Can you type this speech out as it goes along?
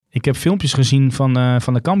Ik heb filmpjes gezien van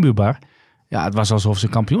de Cambuurbar. Ja, het was alsof ze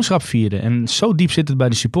kampioenschap vierden. En zo diep zit het bij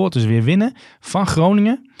de supporters weer winnen van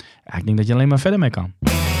Groningen. Ja, ik denk dat je alleen maar verder mee kan.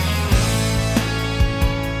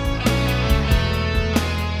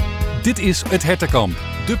 Dit is het Hertenkamp,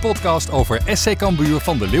 de podcast over SC Cambuur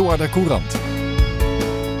van de Leeuwarder Courant.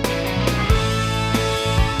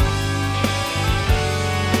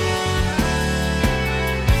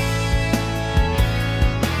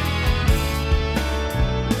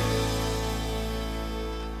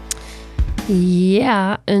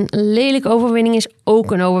 Ja, een lelijke overwinning is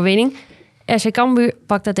ook een overwinning. SC Cambuur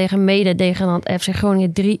pakt daar tegen mede-degradant FC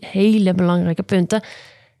Groningen 3 hele belangrijke punten.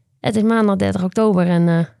 Het is maandag 30 oktober en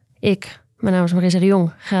mijn naam is Marissa de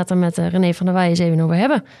Jong, ga het er met René van der Weij eens even over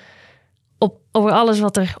hebben. Over alles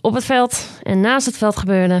wat er op het veld en naast het veld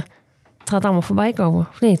gebeurde. Het gaat allemaal voorbij komen,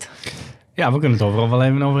 of niet? Ja, we kunnen het overal wel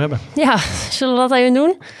even over hebben. Ja, zullen we dat even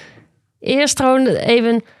doen? Eerst gewoon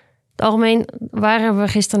even het algemeen, waar hebben we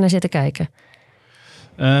gisteren naar zitten kijken?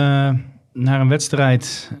 Naar een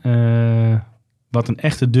wedstrijd wat een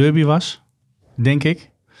echte derby was, denk ik.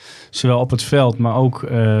 Zowel op het veld, maar ook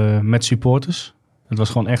met supporters. Het was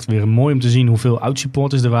gewoon echt weer mooi om te zien hoeveel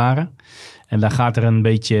oud-supporters er waren. En daar gaat er een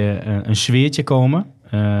beetje een sfeertje komen.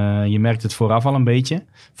 Je merkt het vooraf al een beetje.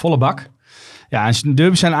 Volle bak. Ja, en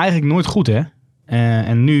derby's zijn eigenlijk nooit goed, hè?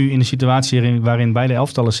 En nu in de situatie waarin beide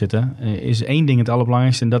elftallen zitten, is één ding het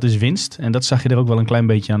allerbelangrijkste en dat is winst. En dat zag je er ook wel een klein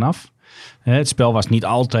beetje aan af. Het spel was niet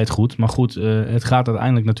altijd goed, maar goed, het gaat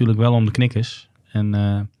uiteindelijk natuurlijk wel om de knikkers.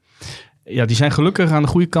 En die zijn gelukkig aan de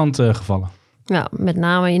goede kant gevallen. Ja, met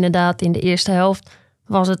name inderdaad in de eerste helft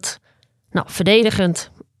was het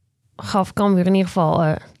verdedigend. Gaf Cambuur in ieder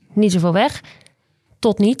geval niet zoveel weg.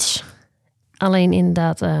 Tot niets. Alleen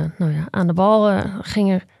inderdaad, aan de bal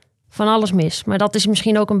ging er van alles mis. Maar dat is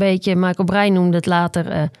misschien ook een beetje, Michael Brein noemde het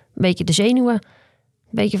later, een beetje de zenuwen. Een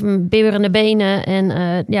beetje bibberende benen.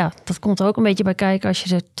 En dat komt er ook een beetje bij kijken als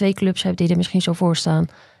je er 2 clubs hebt die er misschien zo voor staan.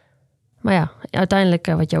 Maar ja, uiteindelijk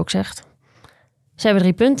wat je ook zegt. Ze hebben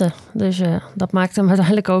 3 punten. Dus dat maakt hem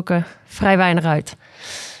uiteindelijk ook vrij weinig uit.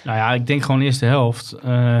 Nou ja, ik denk gewoon de eerste helft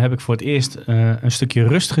heb ik voor het eerst een stukje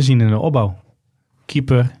rust gezien in de opbouw.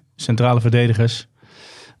 Keeper, centrale verdedigers.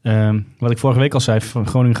 Wat ik vorige week al zei,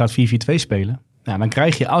 Groningen gaat 4-4-2 spelen. Nou, dan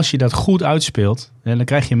krijg je, als je dat goed uitspeelt, dan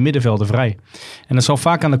krijg je een middenvelder vrij. En dat zal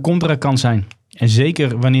vaak aan de contrakant zijn. En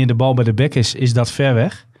zeker wanneer de bal bij de bek is dat ver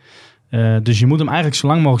weg. Dus je moet hem eigenlijk zo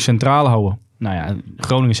lang mogelijk centraal houden. Nou ja,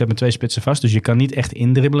 Groningen zet met 2 spitsen vast, dus je kan niet echt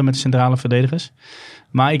indribbelen met de centrale verdedigers.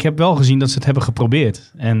 Maar ik heb wel gezien dat ze het hebben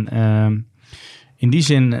geprobeerd. En in die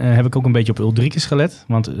zin heb ik ook een beetje op Uldrikes gelet.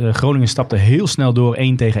 Want Groningen stapte heel snel door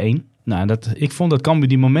 1 tegen 1. Nou, ik vond dat Cambuur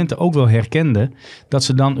die momenten ook wel herkende dat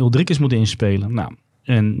ze dan Uldrikes moeten inspelen. Nou,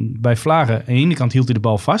 en bij Vlagen, aan de ene kant hield hij de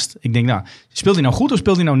bal vast. Ik denk, speelt hij nou goed of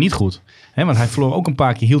speelt hij nou niet goed? Want hij verloor ook een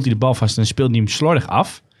paar keer, hield hij de bal vast en speelde hij hem slordig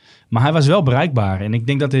af. Maar hij was wel bereikbaar. En ik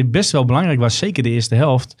denk dat hij best wel belangrijk was, zeker de eerste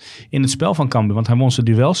helft, in het spel van Cambuur. Want hij won zijn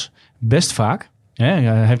duels best vaak.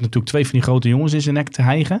 Hij heeft natuurlijk 2 van die grote jongens in zijn nek te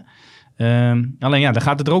hijgen. Alleen dan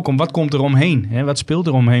gaat het er ook om, wat komt er omheen? Wat speelt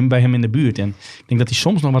er omheen bij hem in de buurt? En ik denk dat hij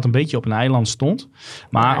soms nog wat een beetje op een eiland stond.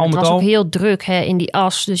 Maar het was ook heel druk in die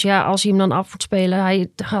as. Dus ja, als hij hem dan af moet spelen, hij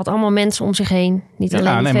had allemaal mensen om zich heen. Niet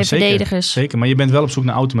alleen de 2 verdedigers. Zeker, maar je bent wel op zoek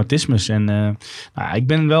naar automatismes. En ik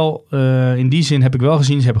ben wel, in die zin heb ik wel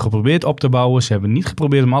gezien, ze hebben geprobeerd op te bouwen. Ze hebben niet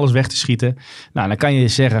geprobeerd om alles weg te schieten. Nou, dan kan je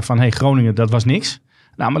zeggen van, Groningen, dat was niks.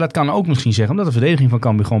 Nou, maar dat kan ook misschien zeggen, omdat de verdediging van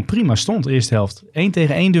Cambuur gewoon prima stond. De eerste helft. 1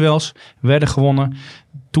 tegen 1 duels werden gewonnen.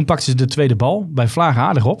 Toen pakten ze de tweede bal bij Vlagen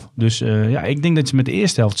aardig op. Dus ik denk dat ze met de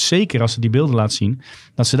eerste helft, zeker als ze die beelden laten zien,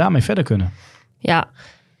 dat ze daarmee verder kunnen. Ja,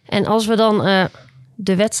 en als we dan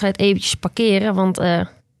de wedstrijd eventjes parkeren, want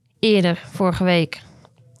eerder, vorige week,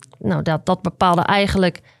 dat bepaalde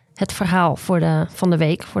eigenlijk het verhaal van de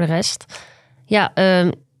week, voor de rest. Ja,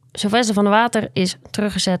 Silvester van der Water is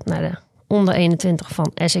teruggezet naar de onder 21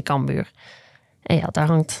 van SC Cambuur. En ja, daar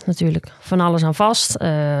hangt natuurlijk van alles aan vast.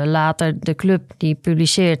 Later de club die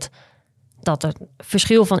publiceert dat er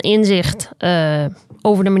verschil van inzicht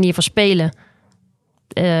over de manier van spelen,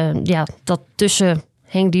 dat tussen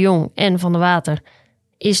Henk de Jong en Van der Water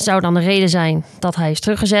zou dan de reden zijn dat hij is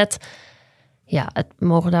teruggezet. Ja, het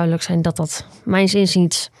mogen duidelijk zijn dat dat mijns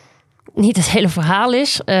inziens niet het hele verhaal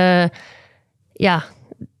is.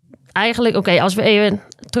 Eigenlijk, als we even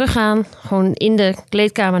teruggaan, gewoon in de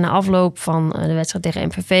kleedkamer na afloop van de wedstrijd tegen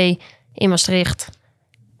MVV in Maastricht,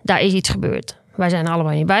 daar is iets gebeurd. Wij zijn er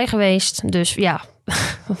allebei niet bij geweest. Dus ja,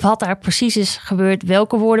 wat daar precies is gebeurd,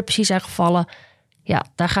 welke woorden precies zijn gevallen, ja,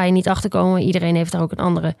 daar ga je niet achter komen. Iedereen heeft daar ook een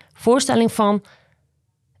andere voorstelling van.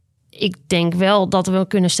 Ik denk wel dat we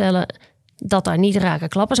kunnen stellen, dat daar niet rake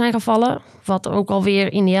klappen zijn gevallen. Wat ook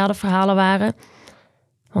alweer Indiade verhalen waren.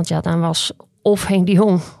 Want ja, dan was of Henk de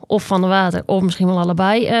Jong of Van der Water... of misschien wel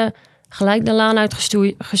allebei gelijk de laan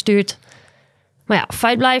uitgestuurd. Maar ja,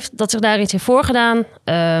 feit blijft dat zich daar iets heeft voorgedaan.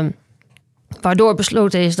 Waardoor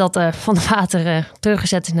besloten is dat Van der Water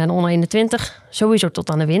teruggezet is naar de onder 21. Sowieso tot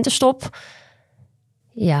aan de winterstop.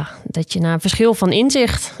 Ja, dat je na een verschil van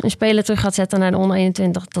inzicht een speler terug gaat zetten naar de onder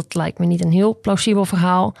 21... dat lijkt me niet een heel plausibel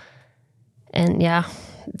verhaal. En ja,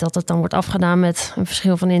 dat het dan wordt afgedaan met een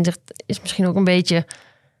verschil van inzicht... is misschien ook een beetje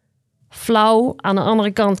flauw. Aan de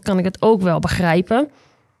andere kant kan ik het ook wel begrijpen.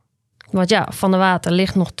 Want ja, Van der Water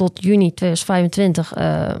ligt nog tot juni 2025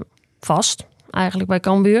 vast. Eigenlijk bij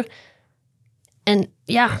Cambuur. En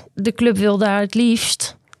ja, de club wil daar het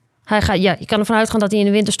liefst... je kan ervan uitgaan dat hij in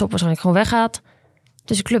de winterstop waarschijnlijk gewoon weggaat...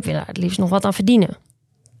 Dus de club wil daar het liefst nog wat aan verdienen,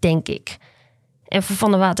 denk ik. En voor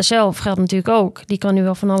Van der Water zelf geldt natuurlijk ook. Die kan nu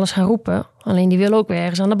wel van alles gaan roepen. Alleen die wil ook weer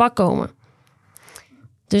ergens aan de bak komen.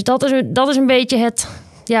 Dus dat is een beetje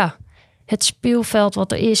het speelveld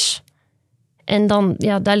wat er is. En dan,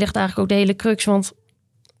 daar ligt eigenlijk ook de hele crux. Want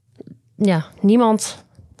ja, niemand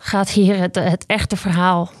gaat hier het echte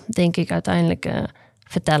verhaal, denk ik, uiteindelijk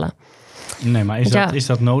vertellen. Nee, maar is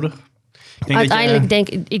dat nodig?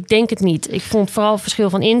 Ik denk het niet. Ik vond vooral het verschil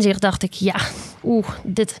van inzicht. Dacht ik,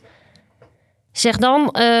 dit... Zeg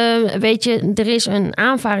dan, weet je, er is een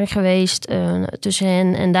aanvaring geweest tussen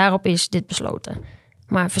hen... en daarop is dit besloten.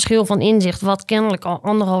 Maar verschil van inzicht, wat kennelijk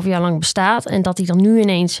al 1,5 jaar lang bestaat... en dat hij dan nu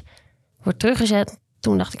ineens wordt teruggezet...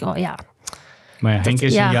 toen dacht ik, Maar ja, Henk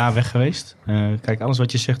is een jaar weg geweest. Kijk, alles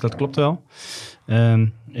wat je zegt, dat klopt wel.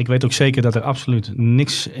 Ik weet ook zeker dat er absoluut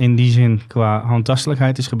niks in die zin qua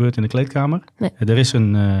handtastelijkheid is gebeurd in de kleedkamer. Nee. Er is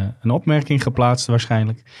een opmerking geplaatst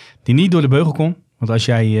waarschijnlijk, die niet door de beugel kon. Want als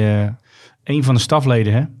jij een van de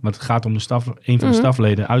stafleden, want het gaat om een van de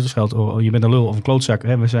stafleden uitscheldt, je bent een lul of een klootzak.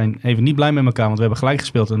 We zijn even niet blij met elkaar, want we hebben gelijk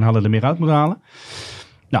gespeeld en hadden er meer uit moeten halen.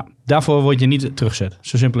 Nou, daarvoor word je niet teruggezet.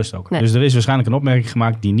 Zo simpel is het ook. Nee. Dus er is waarschijnlijk een opmerking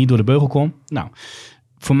gemaakt die niet door de beugel kon. Nou,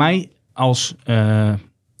 voor mij als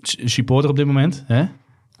supporter op dit moment,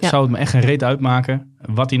 zou het me echt geen reet uitmaken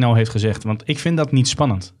wat hij nou heeft gezegd. Want ik vind dat niet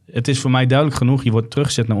spannend. Het is voor mij duidelijk genoeg. Je wordt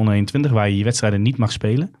teruggezet naar onder 21, waar je wedstrijden niet mag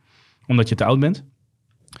spelen, omdat je te oud bent.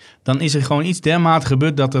 Dan is er gewoon iets dermate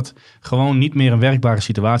gebeurd dat het gewoon niet meer een werkbare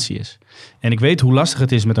situatie is. En ik weet hoe lastig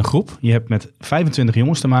het is met een groep. Je hebt met 25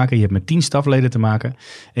 jongens te maken, je hebt met 10 stafleden te maken.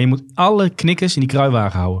 En je moet alle knikkers in die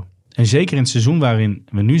kruiwagen houden. En zeker in het seizoen waarin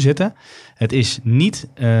we nu zitten. Het is niet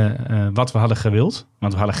wat we hadden gewild,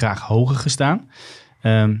 want we hadden graag hoger gestaan.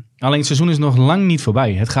 Alleen het seizoen is nog lang niet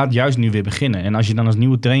voorbij. Het gaat juist nu weer beginnen. En als je dan als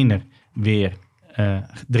nieuwe trainer weer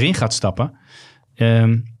erin gaat stappen...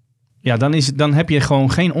 dan heb je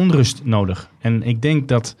gewoon geen onrust nodig. En ik denk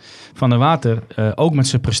dat Van der Water ook met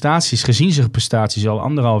zijn prestaties, gezien zijn prestaties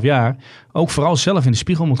al 1,5 jaar... ook vooral zelf in de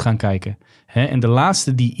spiegel moet gaan kijken. En de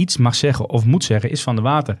laatste die iets mag zeggen of moet zeggen is Van der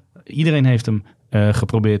Water. Iedereen heeft hem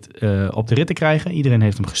geprobeerd op de rit te krijgen. Iedereen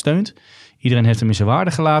heeft hem gesteund. Iedereen heeft hem in zijn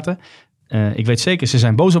waarde gelaten. Ik weet zeker, ze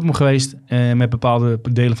zijn boos op hem geweest met bepaalde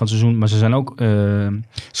delen van het seizoen. Maar ze zijn ook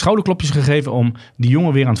schouderklopjes gegeven om die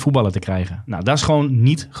jongen weer aan het voetballen te krijgen. Nou, dat is gewoon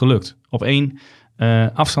niet gelukt. Op 1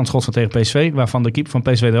 afstandsschot van tegen PSV, waarvan de keeper van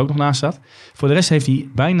PSV er ook nog naast staat. Voor de rest heeft hij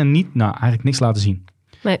bijna eigenlijk niks laten zien.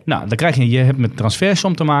 Nee. Nou, dan krijg je hebt met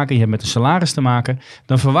transfersom te maken, je hebt met een salaris te maken.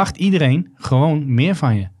 Dan verwacht iedereen gewoon meer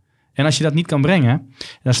van je. En als je dat niet kan brengen,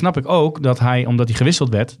 dan snap ik ook dat omdat hij gewisseld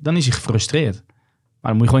werd, dan is hij gefrustreerd.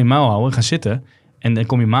 Maar dan moet je gewoon je muil houden, gaan zitten. En dan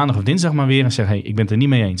kom je maandag of dinsdag maar weer en zeg... ik ben het er niet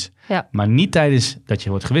mee eens. Ja. Maar niet tijdens dat je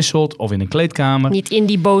wordt gewisseld of in een kleedkamer. Niet in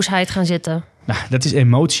die boosheid gaan zitten. Nou, dat is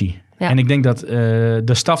emotie. Ja. En ik denk dat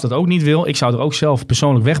de staf dat ook niet wil. Ik zou er ook zelf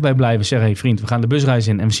persoonlijk weg bij blijven. Zeggen, vriend, we gaan de busreis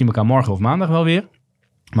in en we zien elkaar morgen of maandag wel weer.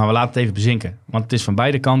 Maar we laten het even bezinken. Want het is van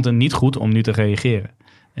beide kanten niet goed om nu te reageren.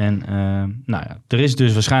 En er is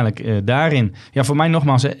dus waarschijnlijk daarin... Ja, voor mij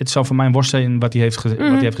nogmaals, het zou voor mij een worst zijn wat hij heeft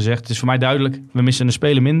gezegd. Het is voor mij duidelijk, we missen een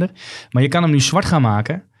speler minder. Maar je kan hem nu zwart gaan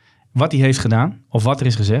maken, wat hij heeft gedaan, of wat er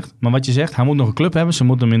is gezegd. Maar wat je zegt, hij moet nog een club hebben, ze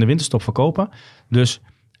moeten hem in de winterstop verkopen. Dus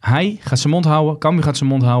hij gaat zijn mond houden, Cambuur gaat zijn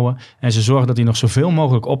mond houden. En ze zorgen dat hij nog zoveel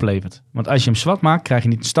mogelijk oplevert. Want als je hem zwart maakt, krijg je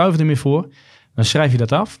niet een stuiver er meer voor. Dan schrijf je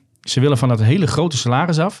dat af. Ze willen van dat hele grote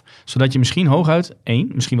salaris af, zodat je misschien hooguit 1,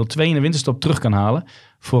 misschien wel 2 in de winterstop terug kan halen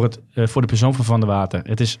voor de persoon van der Water.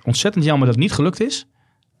 Het is ontzettend jammer dat het niet gelukt is.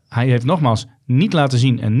 Hij heeft nogmaals niet laten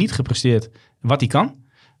zien en niet gepresteerd wat hij kan.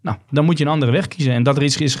 Nou, dan moet je een andere weg kiezen. En dat er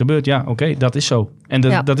iets is gebeurd, ja, oké, dat is zo. En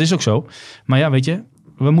dat is ook zo. Maar ja, weet je,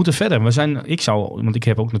 we moeten verder. Want ik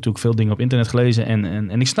heb ook natuurlijk veel dingen op internet gelezen.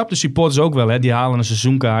 En ik snap de supporters ook wel. Hè? Die halen een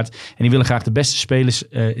seizoenkaart en die willen graag de beste spelers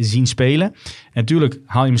zien spelen. En natuurlijk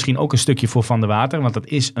haal je misschien ook een stukje voor Van der Water. Want dat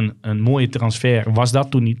is een mooie transfer, was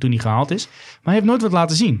dat toen hij gehaald is. Maar hij heeft nooit wat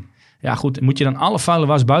laten zien. Ja goed, moet je dan alle vuile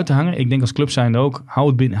was buiten hangen? Ik denk als club zijnde ook,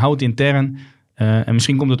 hou het intern. En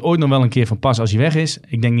misschien komt het ooit nog wel een keer van pas als hij weg is.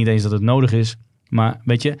 Ik denk niet eens dat het nodig is. Maar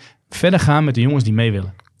weet je, verder gaan met de jongens die mee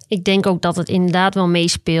willen. Ik denk ook dat het inderdaad wel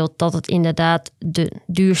meespeelt. Dat het inderdaad de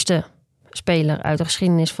duurste speler uit de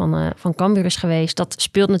geschiedenis van Cambuur is geweest. Dat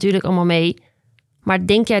speelt natuurlijk allemaal mee. Maar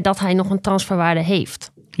denk jij dat hij nog een transferwaarde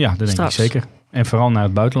heeft? Ja, dat denk ik zeker. En vooral naar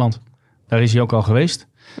het buitenland. Daar is hij ook al geweest.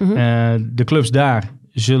 Mm-hmm. De clubs daar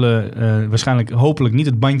zullen waarschijnlijk hopelijk niet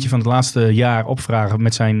het bandje van het laatste jaar opvragen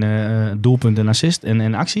met zijn doelpunten en assist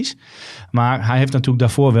en acties. Maar hij heeft natuurlijk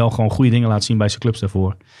daarvoor wel gewoon goede dingen laten zien bij zijn clubs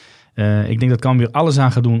daarvoor. Ik denk dat Cambuur alles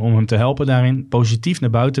aan gaat doen om hem te helpen daarin. Positief naar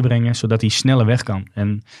buiten brengen, zodat hij sneller weg kan.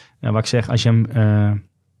 En wat ik zeg, als je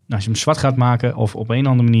hem zwart gaat maken of op een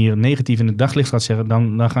of andere manier negatief in het daglicht gaat zeggen,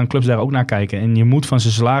 dan gaan clubs daar ook naar kijken. En je moet van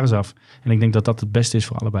zijn salaris af. En ik denk dat dat het beste is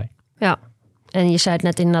voor allebei. Ja, en je zei het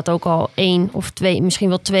net inderdaad ook al 1 of 2, misschien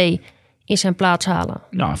wel 2 in zijn plaats halen.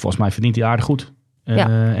 Nou, volgens mij verdient hij aardig goed.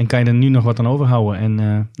 En kan je er nu nog wat aan overhouden.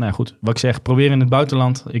 En goed, wat ik zeg, probeer in het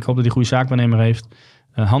buitenland. Ik hoop dat hij goede zaakwaarnemer heeft.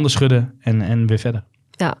 Handen schudden en weer verder.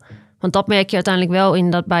 Ja, want dat merk je uiteindelijk wel in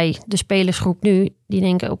dat bij de spelersgroep nu. Die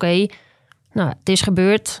denken, oké, het is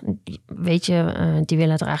gebeurd. Weet je, die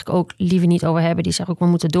willen het er eigenlijk ook liever niet over hebben. Die zeggen ook, we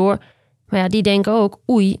moeten door. Maar ja, die denken ook,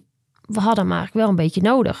 oei, we hadden hem eigenlijk wel een beetje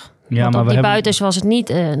nodig. Ja, want op die buitens was het niet,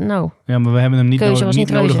 Ja, maar we hebben hem niet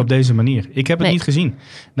nodig op deze manier. Ik heb het niet gezien.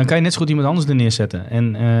 Dan kan je net zo goed iemand anders er neerzetten.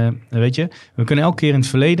 En weet je, we kunnen elke keer in het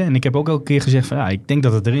verleden... en ik heb ook elke keer gezegd van... ik denk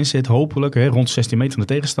dat het erin zit, hopelijk, rond 16 meter van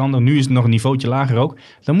de tegenstander. Nu is het nog een niveautje lager ook.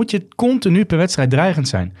 Dan moet je continu per wedstrijd dreigend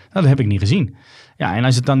zijn. Nou, dat heb ik niet gezien. Ja, en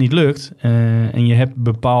als het dan niet lukt en je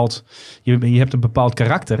hebt een bepaald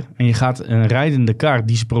karakter... en je gaat een rijdende kar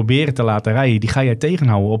die ze proberen te laten rijden... die ga jij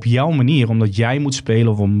tegenhouden op jouw manier... omdat jij moet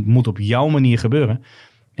spelen of moet op jouw manier gebeuren...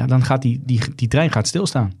 ja, dan gaat die trein gaat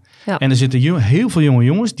stilstaan. Ja. En er zitten heel veel jonge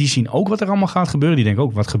jongens... die zien ook wat er allemaal gaat gebeuren. Die denken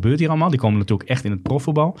ook, wat gebeurt hier allemaal? Die komen natuurlijk echt in het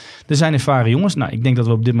profvoetbal. Er zijn ervaren jongens. Nou, ik denk dat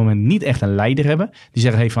we op dit moment niet echt een leider hebben. Die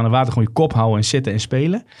zeggen, Van der Water, gewoon je kop houden en zitten en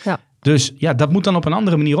spelen... Ja. Dus ja, dat moet dan op een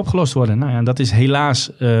andere manier opgelost worden. Nou ja, dat is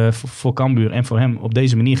helaas voor Cambuur en voor hem op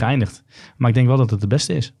deze manier geëindigd. Maar ik denk wel dat het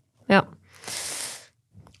beste is. Ja.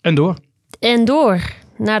 En door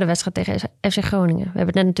naar de wedstrijd tegen FC Groningen. We hebben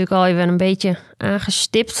het net natuurlijk al even een beetje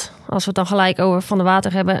aangestipt. Als we het dan gelijk over Van der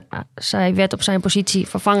Water hebben. Zij werd op zijn positie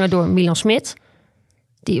vervangen door Milan Smit.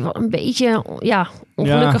 Die was een beetje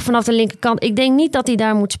ongelukkig vanaf de linkerkant. Ik denk niet dat hij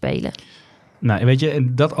daar moet spelen. Nou, weet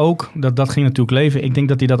je, dat ging natuurlijk leven. Ik denk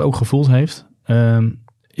dat hij dat ook gevoeld heeft.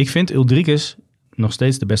 Ik vind Uldrikes nog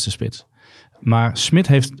steeds de beste spits. Maar Smit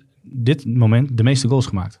heeft dit moment de meeste goals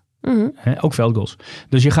gemaakt. Mm-hmm. Ook veldgoals.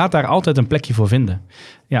 Dus je gaat daar altijd een plekje voor vinden.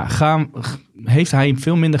 Ja, heeft hij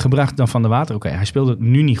veel minder gebracht dan Van der Water? Oké, hij speelde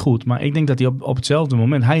nu niet goed. Maar ik denk dat hij op hetzelfde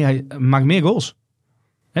moment... Hij maakt meer goals.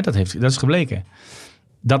 Dat is gebleken.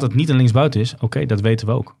 Dat het niet een linksbuiten is, oké, dat weten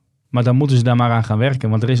we ook. Maar dan moeten ze daar maar aan gaan werken.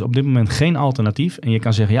 Want er is op dit moment geen alternatief. En je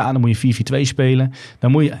kan zeggen, ja, dan moet je 4-4-2 spelen.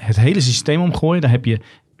 Dan moet je het hele systeem omgooien. Daar heb je,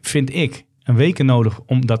 vind ik, een weken nodig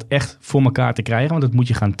om dat echt voor elkaar te krijgen. Want dat moet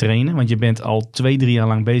je gaan trainen. Want je bent al 2-3 jaar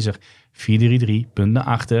lang bezig. 4-3-3, punt naar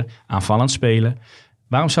achter, aanvallend spelen.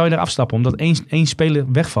 Waarom zou je daar afstappen? Omdat één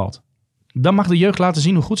speler wegvalt. Dan mag de jeugd laten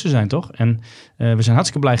zien hoe goed ze zijn, toch? En we zijn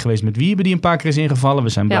hartstikke blij geweest met Wiebe die een paar keer is ingevallen. We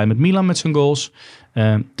zijn blij met Milan met zijn goals.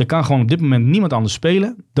 Er kan gewoon op dit moment niemand anders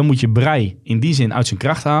spelen. Dan moet je Brei in die zin uit zijn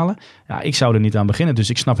kracht halen. Ja, ik zou er niet aan beginnen. Dus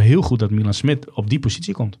ik snap heel goed dat Milan Smit op die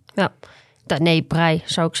positie komt. Ja, nee, Brei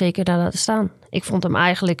zou ik zeker daar laten staan. Ik vond hem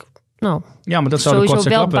eigenlijk maar dat zou sowieso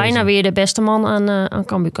wel bijna weer de beste man aan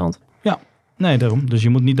Cambuurkant. Ja. Nee, daarom. Dus je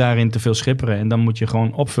moet niet daarin te veel schipperen. En dan moet je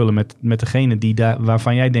gewoon opvullen met degene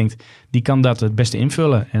waarvan jij denkt... die kan dat het beste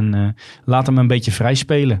invullen. En laat hem een beetje vrij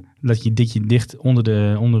spelen. Dat je dicht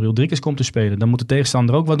onder Uldrikes komt te spelen. Dan moet de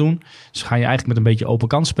tegenstander ook wat doen. Dus ga je eigenlijk met een beetje open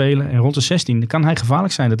kant spelen. En rond de 16 kan hij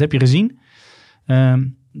gevaarlijk zijn. Dat heb je gezien.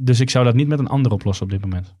 Dus ik zou dat niet met een ander oplossen op dit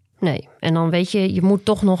moment. Nee, en dan weet je moet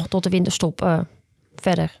toch nog tot de winterstop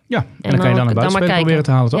verder. Ja, en dan kan je dan een buitenspel proberen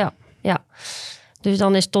te halen, toch? Ja. Dus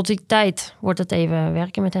dan is tot die tijd wordt het even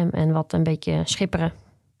werken met hem en wat een beetje schipperen.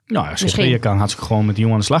 Nou, schipperen, je kan hartstikke gewoon met die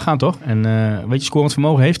jongen aan de slag gaan, toch? En weet je, scorend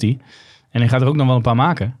vermogen heeft hij. En hij gaat er ook nog wel een paar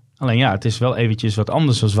maken. Alleen ja, het is wel eventjes wat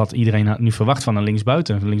anders dan wat iedereen nu verwacht van een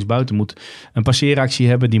linksbuiten. Een linksbuiten moet een passeeractie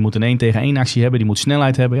hebben, die moet een 1-tegen-1 actie hebben, die moet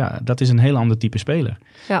snelheid hebben. Ja, dat is een heel ander type speler.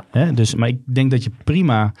 Ja. Dus, maar ik denk dat je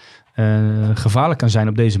prima gevaarlijk kan zijn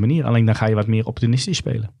op deze manier. Alleen dan ga je wat meer opportunistisch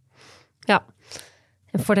spelen. Ja,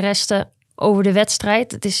 en voor de rest over de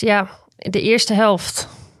wedstrijd. Het is de eerste helft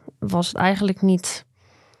was het eigenlijk niet,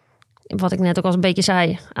 wat ik net ook al een beetje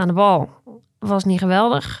zei, aan de bal was niet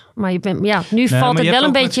geweldig. Maar nu valt het wel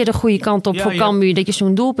een beetje de goede kant op voor Cambuur. Dat je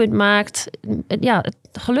zo'n doelpunt maakt. Het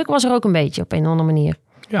geluk was er ook een beetje op een of andere manier.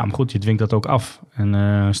 Ja, maar goed, je dwingt dat ook af. En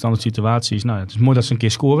standaard situaties. Nou, het is mooi dat ze een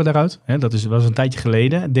keer scoren daaruit. Hè, was een tijdje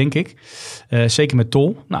geleden, denk ik. Zeker met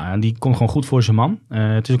Tol. Nou, die komt gewoon goed voor zijn man.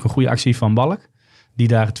 Het is ook een goede actie van Balk. Die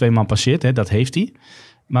daar 2 man passeert. Hè, dat heeft hij.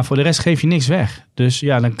 Maar voor de rest geef je niks weg. Dus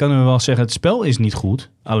dan kunnen we wel zeggen, het spel is niet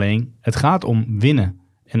goed. Alleen, het gaat om winnen.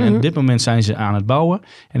 En op dit moment zijn ze aan het bouwen.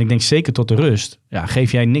 En ik denk zeker tot de rust. Ja,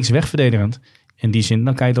 geef jij niks weg verdedigend. In die zin,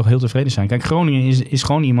 dan kan je toch heel tevreden zijn. Kijk, Groningen is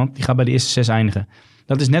gewoon iemand die gaat bij de eerste 6 eindigen.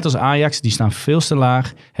 Dat is net als Ajax. Die staan veel te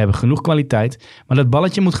laag. Hebben genoeg kwaliteit. Maar dat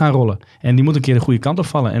balletje moet gaan rollen. En die moet een keer de goede kant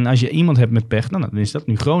opvallen. En als je iemand hebt met pech, dan is dat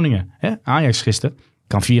nu Groningen. Hè? Ajax gisteren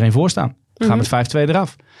kan 4-1 voorstaan. Gaan met 5-2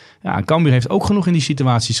 eraf. Ja, en Cambuur heeft ook genoeg in die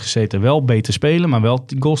situaties gezeten. Wel beter spelen, maar wel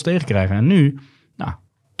goals tegenkrijgen. En nu,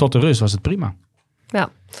 tot de rust was het prima. Ja,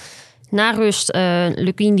 na rust,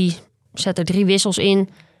 Lukien die zette 3 wissels in.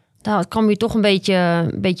 Daar had Cambuur toch een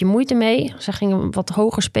beetje moeite mee. Ze gingen wat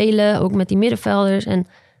hoger spelen, ook met die middenvelders. En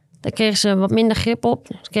daar kregen ze wat minder grip op.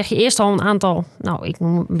 Dus kreeg je eerst al een aantal, ik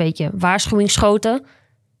noem het een beetje waarschuwingsschoten.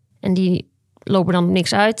 En die lopen dan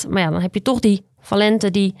niks uit. Maar dan heb je toch die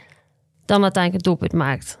Valente die dan uiteindelijk het doelpunt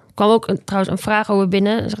maakt. Er kwam ook trouwens een vraag over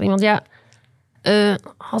binnen. Er zegt iemand,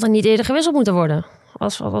 had er niet eerder gewisseld moeten worden?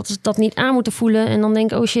 Als we dat niet aan moeten voelen en dan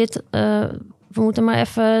denken, oh shit, we moeten maar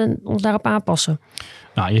even ons daarop aanpassen.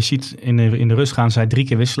 Nou, je ziet in de rust gaan zij 3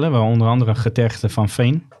 keer wisselen, waar onder andere getergde Van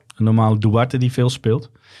Veen, een normale Duarte die veel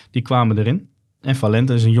speelt, die kwamen erin. En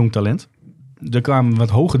Valente is een jong talent. Er kwamen wat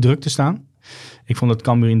hoge druk te staan. Ik vond dat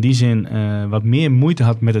Cambuur in die zin wat meer moeite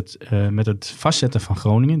had met het vastzetten van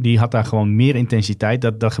Groningen. Die had daar gewoon meer intensiteit.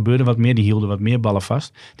 Dat gebeurde wat meer. Die hielden wat meer ballen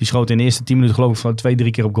vast. Die schoten in de eerste 10 minuten geloof ik van 2-3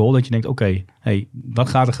 keer op goal. Dat je denkt, oké, wat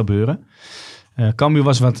gaat er gebeuren? Cambuur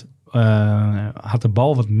had de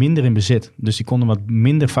bal wat minder in bezit. Dus die konden wat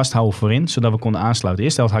minder vasthouden voorin, zodat we konden aansluiten. De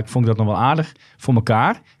eerste helft vond ik dat nog wel aardig voor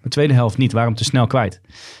elkaar. De tweede helft niet, waren hem te snel kwijt.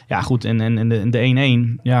 Ja goed, en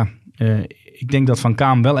de 1-1, ik denk dat Van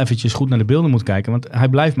Kaam wel eventjes goed naar de beelden moet kijken. Want hij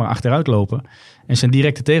blijft maar achteruit lopen. En zijn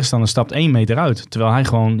directe tegenstander stapt 1 meter uit. Terwijl hij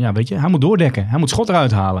gewoon, hij moet doordekken. Hij moet schot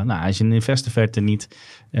eruit halen. Nou, hij is in de verste verte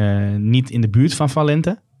niet in de buurt van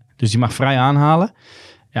Valente. Dus die mag vrij aanhalen.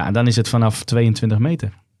 Ja, en dan is het vanaf 22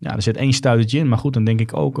 meter. Ja, er zit 1 stuitertje in. Maar goed, dan denk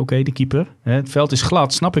ik ook, oké, de keeper. Het veld is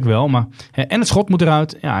glad, snap ik wel. Maar, en het schot moet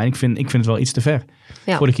eruit. Ja, ik vind het wel iets te ver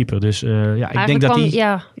voor de keeper. Dus ik denk dat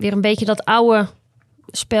weer een beetje dat oude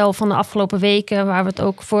spel van de afgelopen weken, waar we het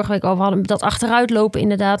ook vorige week over hadden, dat achteruitlopen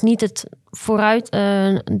inderdaad, niet het vooruit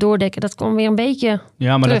doordekken. Dat kwam weer een beetje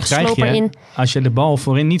maar terug, dat krijg je in. Als je de bal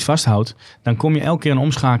voorin niet vasthoudt, dan kom je elke keer een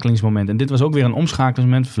omschakelingsmoment. En dit was ook weer een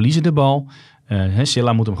omschakelingsmoment. Verliezen de bal.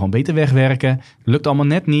 Silla moet hem gewoon beter wegwerken. Lukt allemaal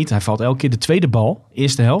net niet. Hij valt elke keer de tweede bal.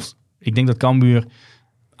 Eerste helft. Ik denk dat Cambuur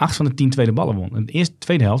 8 van de 10 tweede ballen won. In de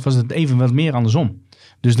tweede helft was het even wat meer andersom.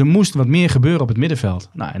 Dus er moest wat meer gebeuren op het middenveld.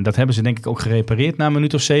 Nou, en dat hebben ze denk ik ook gerepareerd na een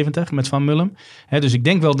minuut of 70 met Van Mullen. Dus ik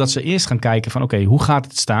denk wel dat ze eerst gaan kijken van oké, hoe gaat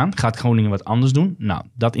het staan? Gaat Groningen wat anders doen? Nou,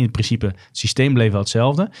 dat in principe, het systeem bleef wel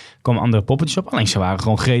hetzelfde. Er komen andere poppetjes op, alleen ze waren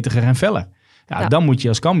gewoon gretiger en feller. Ja, dan moet je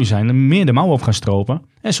als Cambuur zijn meer de mouw op gaan stropen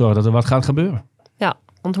en zorgen dat er wat gaat gebeuren. Ja,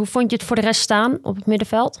 want hoe vond je het voor de rest staan op het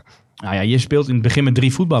middenveld? Nou ja, je speelt in het begin met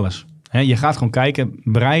 3 voetballers. Je gaat gewoon kijken.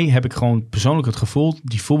 Weij heb ik gewoon persoonlijk het gevoel,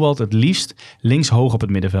 die voetbalt het liefst links hoog op het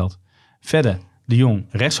middenveld. Verder de Jong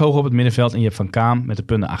rechts hoog op het middenveld en je hebt Van Kaam met de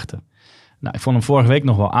punten achter. Nou, ik vond hem vorige week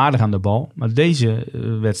nog wel aardig aan de bal, maar deze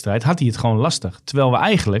wedstrijd had hij het gewoon lastig. Terwijl we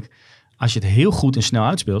eigenlijk, als je het heel goed en snel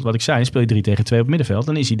uitspeelt, wat ik zei, speel je 3 tegen 2 op het middenveld,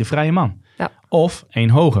 dan is hij de vrije man. Ja. Of 1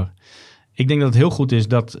 hoger. Ik denk dat het heel goed is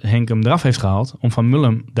dat Henk hem eraf heeft gehaald om Van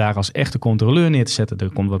Mullen daar als echte controleur neer te zetten.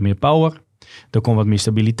 Er komt wat meer power, er komt wat meer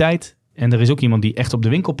stabiliteit. En er is ook iemand die echt op de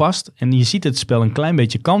winkel past. En je ziet het spel een klein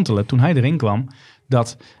beetje kantelen toen hij erin kwam.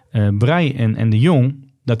 Dat Weij en de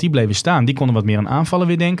Jong, dat die bleven staan. Die konden wat meer aan aanvallen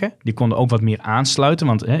weer denken. Die konden ook wat meer aansluiten.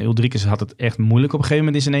 Want Ulrikes had het echt moeilijk op een gegeven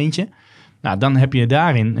moment in zijn eentje. Nou, dan heb je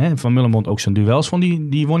daarin, Van Mullen won ook zijn duels,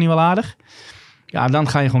 die won hij wel aardig. Ja, dan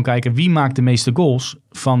ga je gewoon kijken wie maakt de meeste goals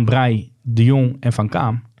van Weij, de Jong en Van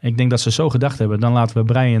Kaam. Ik denk dat ze zo gedacht hebben, dan laten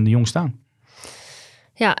we Weij en de Jong staan.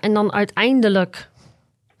 Ja, en dan uiteindelijk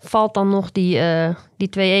valt dan nog die 2-1.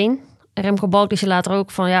 Remco Balk is later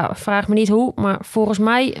ook van, vraag me niet hoe. Maar volgens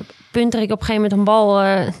mij punter ik op een gegeven moment een bal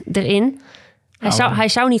erin. Hij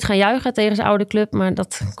zou niet gaan juichen tegen zijn oude club, maar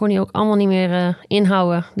dat kon hij ook allemaal niet meer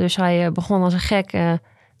inhouden. Dus hij begon als een gek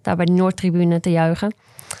daar bij de Noordtribune te juichen.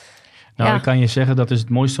 Nou, ik kan je zeggen, dat is het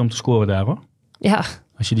mooiste om te scoren daar, hoor. Ja.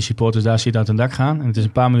 Als je die supporters daar ziet uit hun dak gaan en het is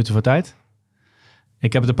een paar minuten voor tijd.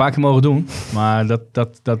 Ik heb het een paar keer mogen doen, maar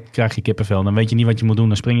dat krijg je kippenvel. Dan weet je niet wat je moet doen.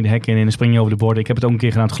 Dan spring je de hekken in en dan spring je over de borden. Ik heb het ook een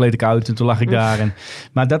keer gedaan, toen gleed ik uit en toen lag ik daar.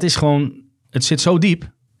 Maar dat is gewoon, het zit zo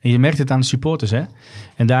diep. En je merkt het aan de supporters, hè.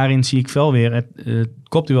 En daarin zie ik wel weer, het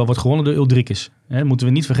kopduel wordt gewonnen door Uldrikes. Dat moeten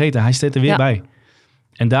we niet vergeten, hij staat er weer bij.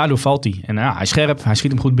 En daardoor valt hij. En hij is scherp, hij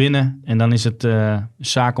schiet hem goed binnen. En dan is het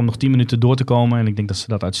zaak om nog 10 minuten door te komen. En ik denk dat ze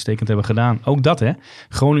dat uitstekend hebben gedaan. Ook dat, hè.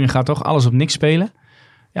 Groningen gaat toch alles op niks spelen.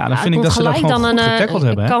 Ja, dan vind ik dat ze dat gewoon goed getackeld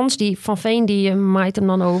hebben. Een kans, die Van Veen, die maait hem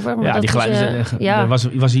dan over. Maar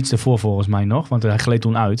er was iets ervoor volgens mij nog. Want hij gleed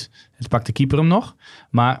toen uit. Het pakte de keeper hem nog.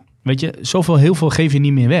 Maar weet je, heel veel geef je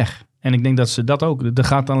niet meer weg. En ik denk dat ze dat ook... Er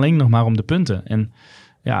gaat alleen nog maar om de punten. En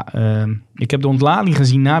ik heb de ontlading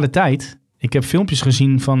gezien na de tijd. Ik heb filmpjes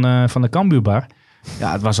gezien van de Cambuurbar.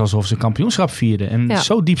 Ja, het was alsof ze kampioenschap vierden. En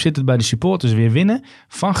zo diep zit het bij de supporters. Weer winnen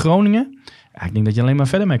van Groningen. Ja, ik denk dat je alleen maar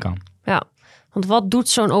verder mee kan. Ja, want wat doet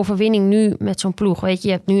zo'n overwinning nu met zo'n ploeg? Weet je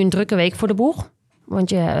hebt nu een drukke week voor de boeg. Want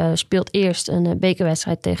je speelt eerst een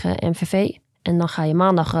bekerwedstrijd tegen MVV. En dan ga je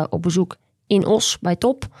maandag op bezoek in Os bij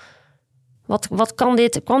Top. Wat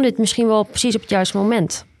kwam dit misschien wel precies op het juiste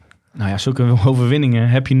moment? Nou ja, zulke overwinningen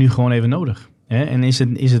heb je nu gewoon even nodig. Hè? En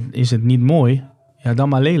is het niet mooi, ja, dan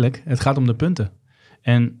maar lelijk. Het gaat om de punten.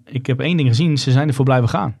 En ik heb één ding gezien, ze zijn ervoor blijven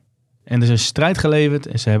gaan. En er is een strijd geleverd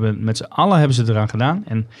en ze hebben met z'n allen hebben ze eraan gedaan.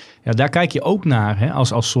 En ja, daar kijk je ook naar, hè,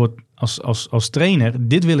 als trainer.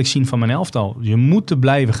 Dit wil ik zien van mijn elftal. Je moet er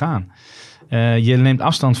blijven gaan. Je neemt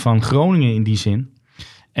afstand van Groningen in die zin.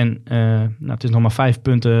 En het is nog maar 5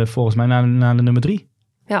 punten volgens mij naar de nummer 3.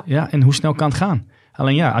 Ja, en hoe snel kan het gaan?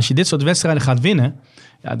 Alleen ja, als je dit soort wedstrijden gaat winnen,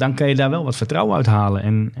 ja, dan kan je daar wel wat vertrouwen uithalen.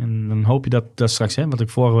 En dan hoop je dat straks, hè, wat ik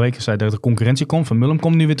vorige week zei, dat de concurrentie komt. Van Mullum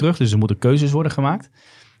komt nu weer terug, dus er moeten keuzes worden gemaakt.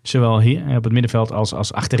 Zowel hier op het middenveld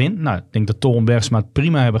als achterin. Nou, ik denk dat Tol en Bergsma het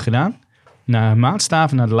prima hebben gedaan. Naar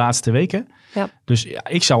maatstaven, naar de laatste weken. Ja. Dus ja,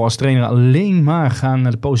 ik zou als trainer alleen maar gaan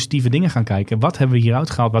naar de positieve dingen gaan kijken. Wat hebben we hieruit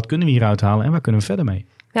gehaald? Wat kunnen we hieruit halen? En waar kunnen we verder mee?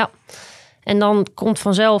 Ja, en dan komt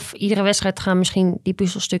vanzelf iedere wedstrijd gaan misschien die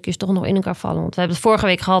puzzelstukjes toch nog in elkaar vallen. Want we hebben het vorige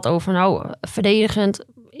week gehad over, verdedigend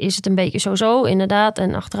is het een beetje zo, inderdaad.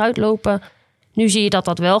 En achteruit lopen. Nu zie je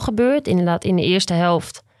dat wel gebeurt. Inderdaad, in de eerste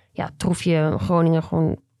helft troef je Groningen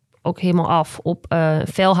gewoon ook helemaal af op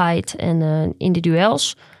felheid en in de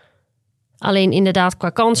duels. Alleen inderdaad qua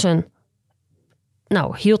kansen,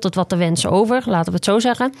 hield het wat te wensen over, laten we het zo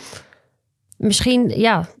zeggen. Misschien,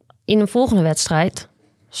 in een volgende wedstrijd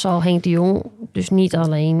zal Henk de Jong dus niet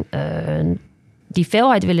alleen die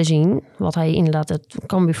felheid willen zien, wat hij inderdaad het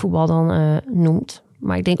Cambuur voetbal dan noemt,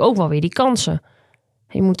 maar ik denk ook wel weer die kansen.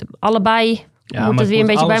 Je moet allebei moet het weer een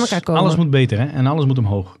beetje bij elkaar komen. Alles moet beter, hè? En alles moet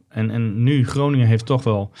omhoog. En nu, Groningen heeft toch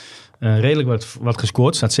wel redelijk wat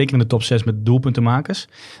gescoord. Staat zeker in de top 6 met doelpuntenmakers.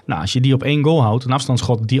 Nou, als je die op 1 goal houdt, een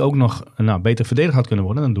afstandsschot die ook nog beter verdedigd had kunnen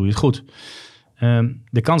worden, dan doe je het goed.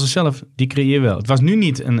 De kansen zelf, die creëer je wel. Het was nu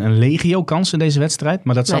niet een legio kans in deze wedstrijd,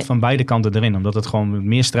 maar dat zat van beide kanten erin. Omdat het gewoon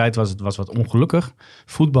meer strijd was. Het was wat ongelukkig,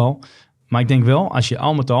 voetbal. Maar ik denk wel, als je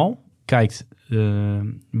al met al kijkt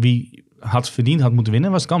wie had moeten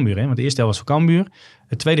winnen, was het Cambuur. Hè? Want de eerste helft was voor Cambuur.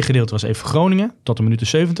 Het tweede gedeelte was even voor Groningen, tot de minuut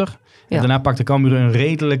 70. En daarna pakte Cambuur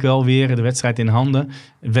redelijk wel weer de wedstrijd in handen.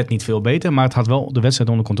 Het werd niet veel beter, maar het had wel de wedstrijd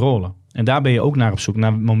onder controle. En daar ben je ook naar op zoek,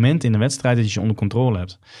 naar het moment in de wedstrijd dat je onder controle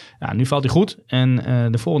hebt. Ja, nu valt hij goed. En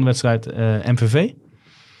de volgende wedstrijd MVV.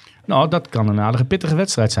 Nou, dat kan een aardige pittige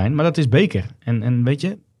wedstrijd zijn, maar dat is beker. En weet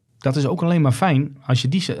je, dat is ook alleen maar fijn. Als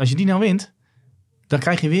je die nou wint, dan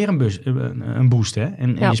krijg je weer een boost. Hè?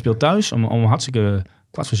 En je speelt thuis om hartstikke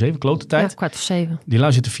 6:45, klote tijd. Ja, 6:45. Die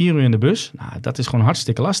lui zitten 4 uur in de bus. Nou, dat is gewoon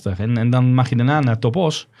hartstikke lastig. En dan mag je daarna naar Top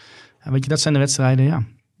Os. Ja, weet je, dat zijn de wedstrijden,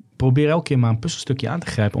 probeer elke keer maar een puzzelstukje aan te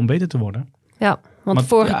grijpen om beter te worden. Ja, want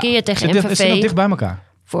vorige keer tegen MVV... Het zit nog dicht bij elkaar.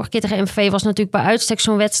 Vorige keer tegen MVV was natuurlijk bij uitstek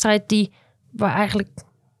zo'n wedstrijd waar eigenlijk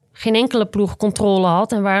geen enkele ploeg controle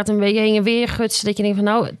had. En waar het een beetje heen en weer gutste. Dat je denkt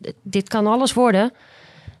van dit kan alles worden.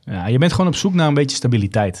 Ja, je bent gewoon op zoek naar een beetje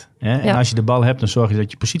stabiliteit. Hè? En als je de bal hebt, dan zorg je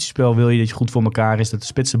dat je positiespel wil je, dat je goed voor elkaar is, dat de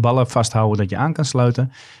spitsen ballen vasthouden, dat je aan kan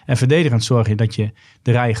sluiten. En verdedigend zorg je dat je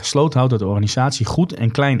de rijen gesloten houdt, dat de organisatie goed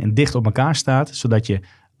en klein en dicht op elkaar staat, zodat je,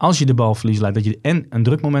 als je de bal verlies leidt, dat je en een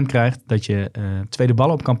drukmoment krijgt, dat je tweede bal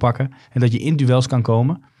op kan pakken en dat je in duels kan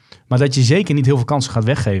komen. Maar dat je zeker niet heel veel kansen gaat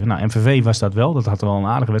weggeven. Nou, MVV was dat wel. Dat had wel een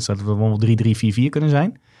aardige wedstrijd. Dat had wel 3-3, 4-4 kunnen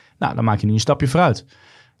zijn. Nou, dan maak je nu een stapje vooruit.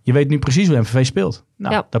 Je weet nu precies hoe MVV speelt.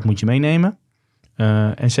 Nou, dat moet je meenemen.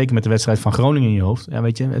 en zeker met de wedstrijd van Groningen in je hoofd. Ja,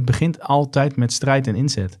 weet je, het begint altijd met strijd en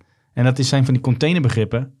inzet. En dat zijn van die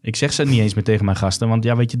containerbegrippen. Ik zeg ze niet eens meer tegen mijn gasten, want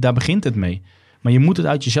ja, weet je, daar begint het mee. Maar je moet het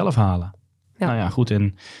uit jezelf halen. Ja. Nou ja, goed.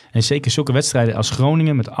 En zeker zulke wedstrijden als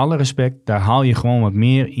Groningen, met alle respect, daar haal je gewoon wat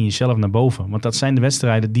meer in jezelf naar boven. Want dat zijn de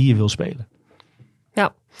wedstrijden die je wil spelen.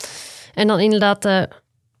 Ja, en dan inderdaad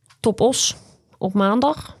Top Os op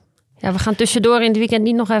maandag. Ja, we gaan tussendoor in het weekend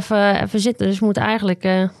niet nog even zitten. Dus we moeten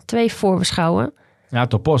eigenlijk 2 voorbeschouwen. Ja,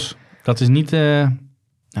 Top Os. Dat is niet,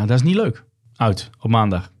 dat is niet leuk. Uit op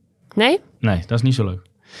maandag. Nee? Nee, dat is niet zo leuk.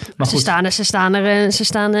 Maar ze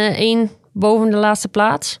staan 1 boven de laatste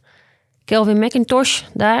plaats. Kelvin McIntosh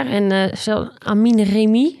daar. En Amine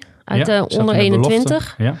Remy uit onder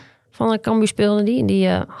 21. Ja. Van Cambuur speelde die. En die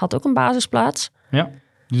had ook een basisplaats. Ja,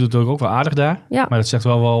 die doet het ook wel aardig daar. Ja. Maar dat zegt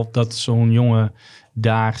wel dat zo'n jongen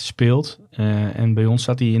daar speelt. En bij ons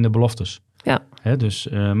staat hij in de beloftes. Ja. Hè, dus,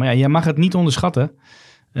 maar ja, jij mag het niet onderschatten.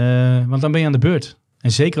 Want dan ben je aan de beurt.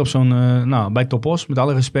 En zeker op bij Top Os, met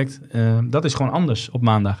alle respect, dat is gewoon anders op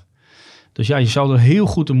maandag. Dus ja, je zou er heel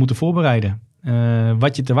goed op moeten voorbereiden.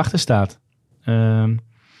 Wat je te wachten staat. En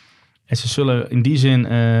ze zullen in die zin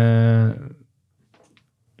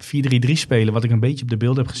 4-3-3 spelen, wat ik een beetje op de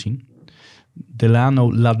beelden heb gezien.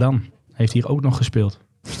 Delano Ladan heeft hier ook nog gespeeld.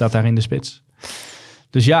 Staat daar in de spits.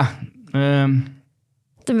 Dus ja...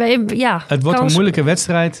 het wordt een moeilijke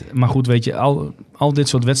wedstrijd. Maar goed, weet je, al dit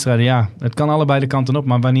soort wedstrijden, ja, het kan allebei de kanten op.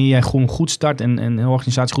 Maar wanneer jij gewoon goed start en de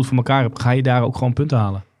organisatie goed voor elkaar hebt, ga je daar ook gewoon punten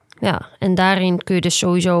halen. Ja, en daarin kun je dus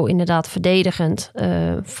sowieso inderdaad verdedigend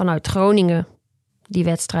vanuit Groningen die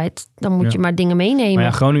wedstrijd. Dan moet je maar dingen meenemen. Maar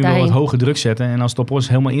ja, Groningen wil wat hoge druk zetten. En als Top Os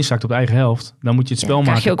helemaal inzakt op de eigen helft, dan moet je het spel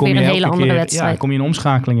maken. Krijg je ook weer een hele andere wedstrijd. Ja, kom je in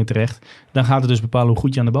omschakelingen terecht. Dan gaat het dus bepalen hoe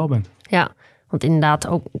goed je aan de bal bent. Ja, want inderdaad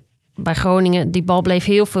ook bij Groningen, die bal bleef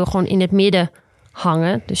heel veel gewoon in het midden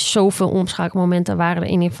hangen. Dus zoveel omschakelmomenten waren er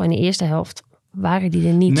in ieder geval in de eerste helft. Waren die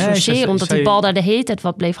er niet zozeer, omdat die bal daar de hele tijd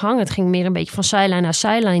wat bleef hangen. Het ging meer een beetje van zijlijn naar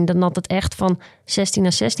zijlijn, dan dat het echt van 16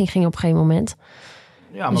 naar 16 ging op een gegeven moment.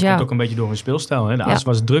 Ja, maar het komt ook een beetje door hun speelstijl. Hè? De as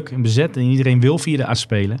was druk en bezet en iedereen wil via de as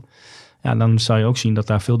spelen. Ja, dan zou je ook zien dat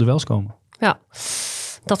daar veel duels komen. Ja,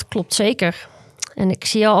 dat klopt zeker. En ik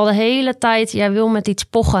zie jou al de hele tijd, jij wil met iets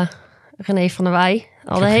pochen, René van der Weij.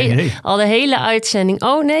 Al de hele uitzending.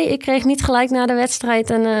 Oh nee, ik kreeg niet gelijk na de wedstrijd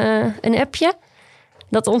een appje.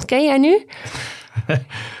 Dat ontken jij nu?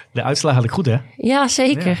 De uitslag had ik goed, hè? Ja,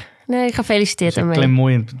 zeker. Ja. Nee, gefeliciteerd ermee. Klem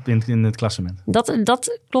mooi in het klassement.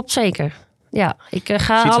 Dat klopt zeker. Ja, ik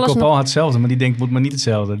ga alles... Ziet had hetzelfde, maar die denkt, moet maar niet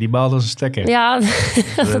hetzelfde. Die bal als een stekker. Ja,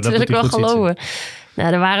 dat wil ik wel geloven.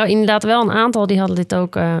 Nou, er waren inderdaad wel een aantal die hadden dit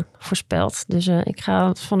ook voorspeld. Dus ik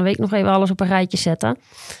ga van de week nog even alles op een rijtje zetten.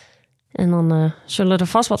 En dan zullen er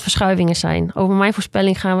vast wat verschuivingen zijn. Over mijn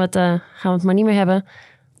voorspelling gaan we het maar niet meer hebben.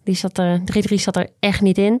 3-3 zat er echt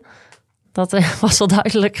niet in. Dat was al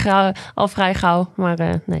duidelijk al vrij gauw.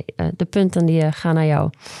 Maar nee, de punten die gaan naar jou.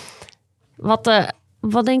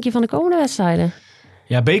 Wat denk je van de komende wedstrijden?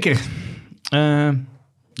 Ja, beker.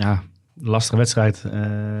 Lastige wedstrijd.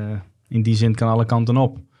 In die zin kan alle kanten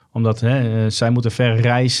op. Omdat zij moeten ver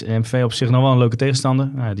reis. En MV op zich nog wel een leuke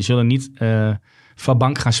tegenstander. Die zullen niet van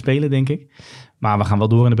bank gaan spelen, denk ik. Maar we gaan wel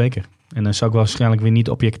door in de beker. En dan zou ik waarschijnlijk weer niet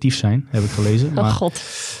objectief zijn, heb ik gelezen. Maar, god.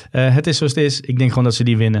 Het is zoals het is. Ik denk gewoon dat ze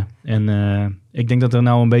die winnen. En ik denk dat er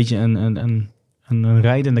nou een beetje een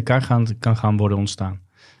rijdende kar kan gaan worden ontstaan.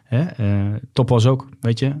 Top was ook,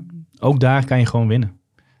 weet je. Ook daar kan je gewoon winnen.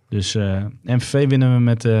 Dus MVV winnen we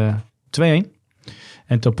met 2-1.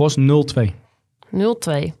 En Topos 0-2.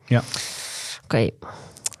 0-2. Ja. Oké.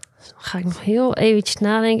 Ga ik nog heel eventjes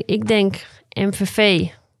nadenken. Ik denk MVV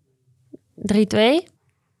 3-2.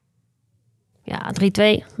 Ja,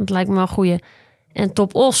 3-2. Dat lijkt me wel een goeie. En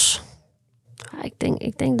Top Os.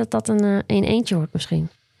 Ik denk dat dat een 1-1'tje wordt misschien.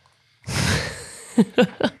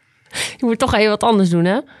 Je moet toch even wat anders doen,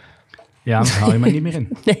 hè? Ja, dan haal je mij niet meer in.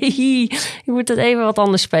 Nee, je moet het even wat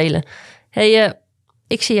anders spelen. Hey,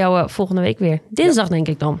 ik zie jou volgende week weer. Dinsdag denk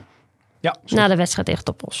ik dan. Ja. Na de wedstrijd tegen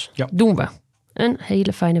Top Os. Ja. Doen we. Een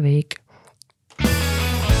hele fijne week.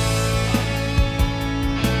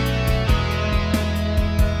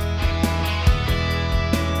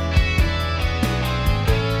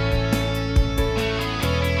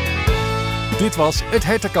 Dit was Het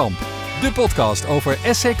Hertenkamp, de podcast over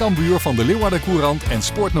SC Cambuur van de Leeuwarder Courant en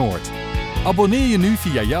Sport Noord. Abonneer je nu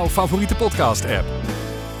via jouw favoriete podcast-app.